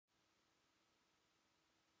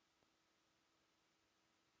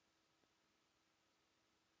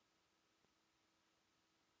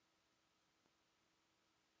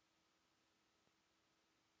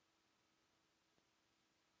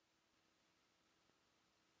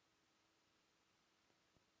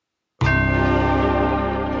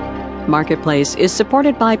Marketplace is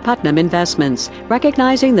supported by Putnam Investments,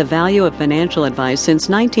 recognizing the value of financial advice since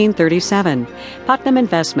 1937. Putnam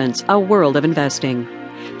Investments, a world of investing.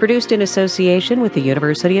 Produced in association with the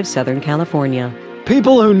University of Southern California.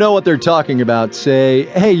 People who know what they're talking about say,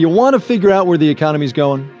 hey, you want to figure out where the economy's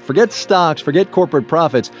going? Forget stocks, forget corporate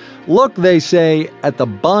profits. Look, they say, at the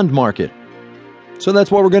bond market. So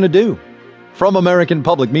that's what we're going to do. From American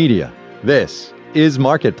Public Media, this is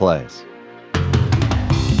Marketplace.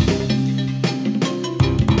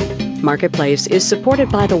 Marketplace is supported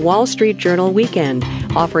by the Wall Street Journal Weekend,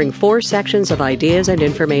 offering 4 sections of ideas and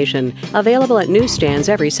information available at newsstands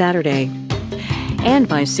every Saturday. And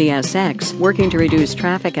by CSX, working to reduce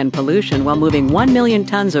traffic and pollution while moving 1 million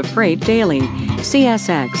tons of freight daily.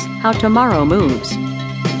 CSX, how tomorrow moves.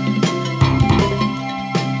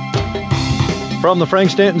 From the Frank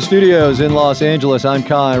Stanton Studios in Los Angeles, I'm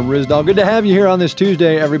Ryssdal. Good to have you here on this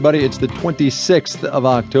Tuesday, everybody. It's the 26th of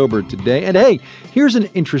October today. And hey, here's an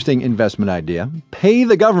interesting investment idea. Pay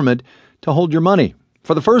the government to hold your money.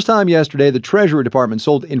 For the first time yesterday, the Treasury Department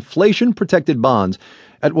sold inflation-protected bonds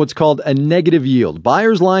at what's called a negative yield.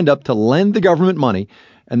 Buyers lined up to lend the government money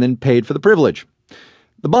and then paid for the privilege.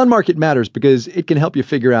 The bond market matters because it can help you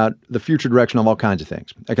figure out the future direction of all kinds of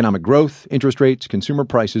things. Economic growth, interest rates, consumer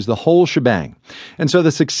prices, the whole shebang. And so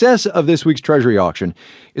the success of this week's Treasury auction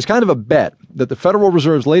is kind of a bet that the Federal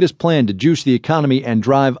Reserve's latest plan to juice the economy and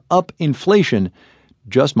drive up inflation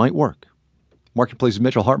just might work. Marketplace's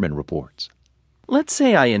Mitchell Hartman reports. Let's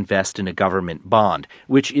say I invest in a government bond,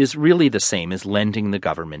 which is really the same as lending the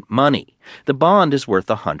government money. The bond is worth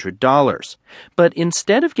 $100. But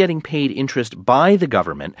instead of getting paid interest by the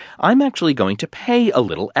government, I'm actually going to pay a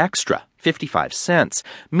little extra, 55 cents,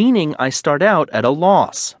 meaning I start out at a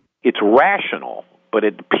loss. It's rational, but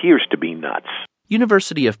it appears to be nuts.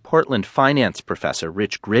 University of Portland finance professor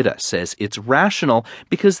Rich Gritta says it's rational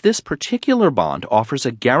because this particular bond offers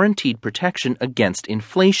a guaranteed protection against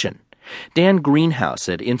inflation. Dan Greenhouse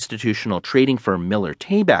at institutional trading firm Miller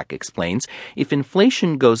Tabak explains if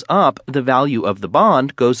inflation goes up, the value of the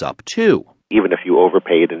bond goes up too. Even if you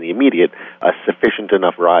overpaid in the immediate, a sufficient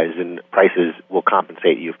enough rise in prices will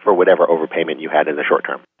compensate you for whatever overpayment you had in the short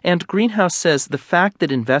term. And Greenhouse says the fact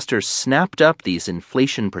that investors snapped up these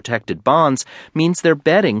inflation-protected bonds means they're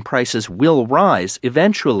betting prices will rise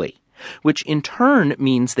eventually, which in turn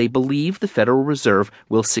means they believe the Federal Reserve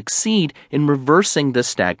will succeed in reversing the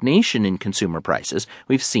stagnation in consumer prices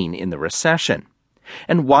we've seen in the recession.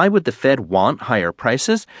 And why would the Fed want higher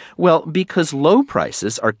prices? Well, because low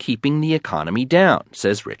prices are keeping the economy down,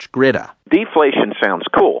 says Rich Gritta. Deflation sounds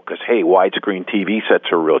cool because, hey, widescreen TV sets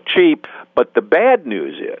are real cheap. But the bad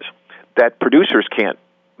news is that producers can't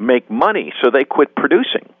make money, so they quit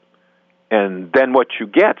producing. And then what you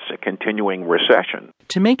get's a continuing recession.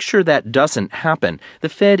 To make sure that doesn't happen, the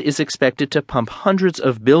Fed is expected to pump hundreds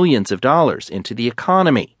of billions of dollars into the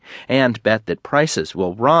economy and bet that prices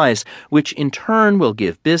will rise, which in turn will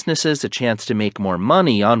give businesses a chance to make more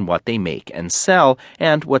money on what they make and sell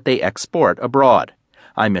and what they export abroad.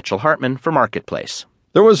 I'm Mitchell Hartman for Marketplace.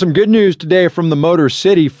 There was some good news today from the Motor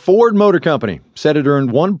City. Ford Motor Company said it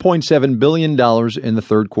earned $1.7 billion in the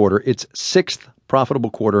third quarter, its 6th profitable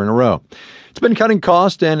quarter in a row. It's been cutting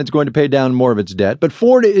costs and it's going to pay down more of its debt. But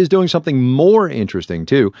Ford is doing something more interesting,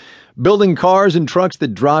 too. Building cars and trucks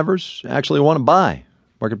that drivers actually want to buy.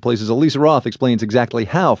 Marketplace's Elisa Roth explains exactly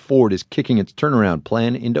how Ford is kicking its turnaround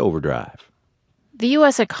plan into overdrive. The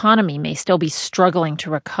U.S. economy may still be struggling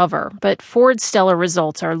to recover, but Ford's stellar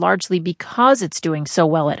results are largely because it's doing so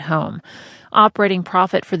well at home. Operating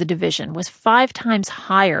profit for the division was 5 times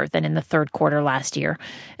higher than in the third quarter last year.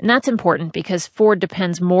 And that's important because Ford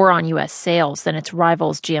depends more on U.S. sales than its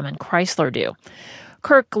rivals GM and Chrysler do.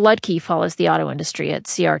 Kirk Ludke follows the auto industry at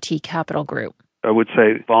CRT Capital Group. I would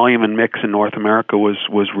say volume and mix in North America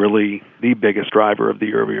was really the biggest driver of the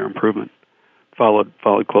year-over-year improvement, followed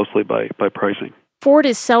closely by pricing. Ford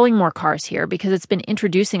is selling more cars here because it's been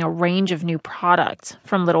introducing a range of new products,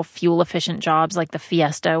 from little fuel-efficient jobs like the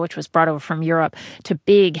Fiesta, which was brought over from Europe, to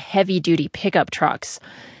big, heavy-duty pickup trucks.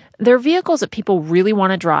 They're vehicles that people really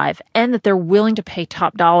want to drive and that they're willing to pay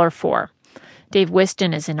top dollar for. Dave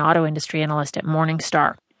Whiston is an auto industry analyst at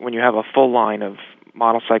Morningstar. When you have a full line of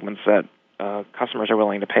model segments that customers are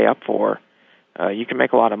willing to pay up for, you can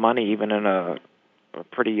make a lot of money even in a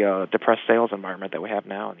pretty depressed sales environment that we have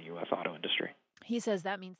now in the U.S. auto industry. He says that means